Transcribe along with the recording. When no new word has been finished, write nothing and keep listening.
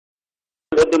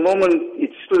At the moment,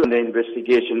 it's still in the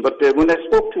investigation. But when I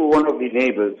spoke to one of the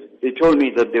neighbors, they told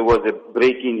me that there was a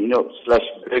break-in, slash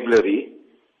burglary.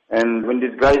 And when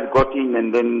these guys got in,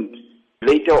 and then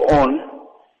later on,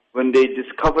 when they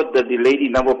discovered that the lady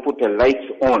never put her lights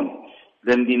on,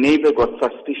 then the neighbor got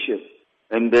suspicious.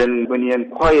 And then when he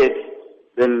inquired,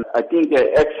 then I think her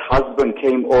ex-husband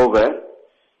came over,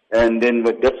 and then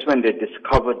that's when they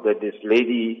discovered that this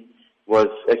lady was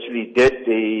actually dead.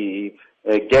 They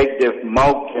gagged her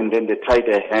mouth, and then they tied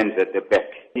her hands at the back.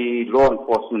 The law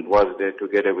enforcement was there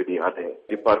together with the other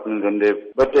departments,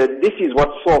 but this is what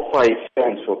 4-5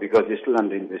 stands for, because it's still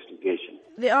under investigation.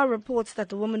 There are reports that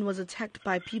the woman was attacked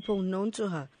by people known to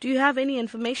her. Do you have any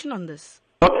information on this?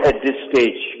 Not at this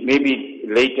stage. Maybe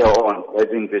later on, as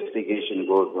the investigation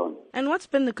goes on. And what's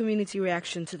been the community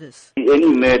reaction to this? Any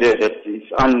murder that is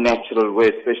unnatural, where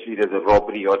especially there's a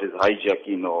robbery or there's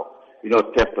hijacking or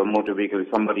theft of motor vehicle,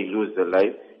 somebody lose their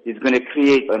life, it's going to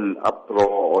create an uproar,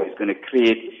 or it's going to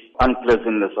create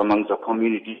unpleasantness amongst the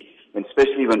community, and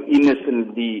especially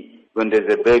when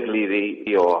there's a burglary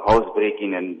or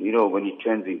housebreaking, and when it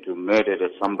turns into murder,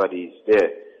 that somebody is there.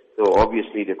 So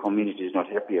obviously the community is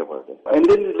not happy about it. And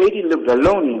then the lady lived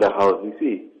alone in the house, you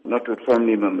see, not with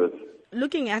family members.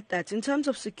 Looking at that, in terms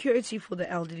of security for the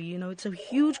elderly, it's a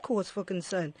huge cause for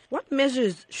concern. What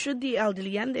measures should the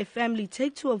elderly and their family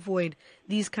take to avoid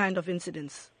these kind of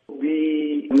incidents?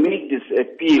 We make this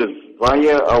appeal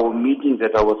via our meetings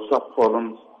at our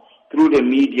sub-forums, through the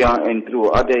media and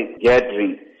through other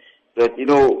gatherings, that,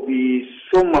 we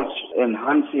so much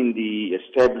enhancing the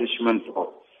establishment of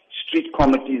street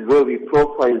committees where we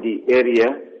profile the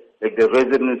area, like the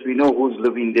residents, we know who's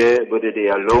living there, whether they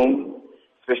are alone,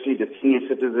 especially the senior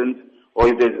citizens, or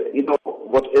if there's,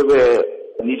 whatever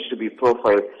needs to be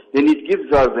profiled. Then it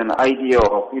gives us an idea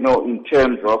of, in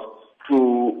terms of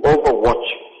to overwatch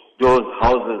those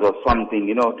houses or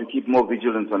something, to keep more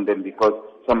vigilance on them because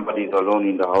somebody is alone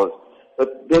in the house.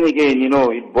 But then again,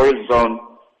 it boils down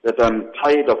that I'm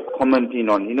tired of commenting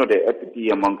on, the apathy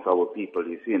amongst our people,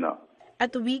 you see now.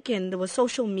 At the weekend, there were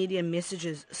social media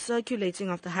messages circulating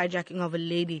of the hijacking of a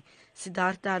lady,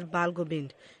 Siddhartha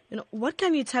Balgobind. What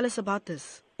can you tell us about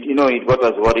this? It got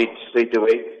us worried straight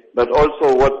away, but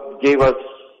also what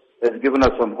has given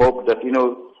us some hope that,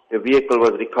 the vehicle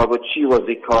was recovered, she was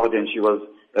recovered, and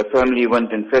her family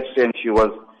went and fetched her, and she was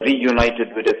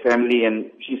reunited with her family,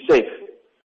 and she's safe.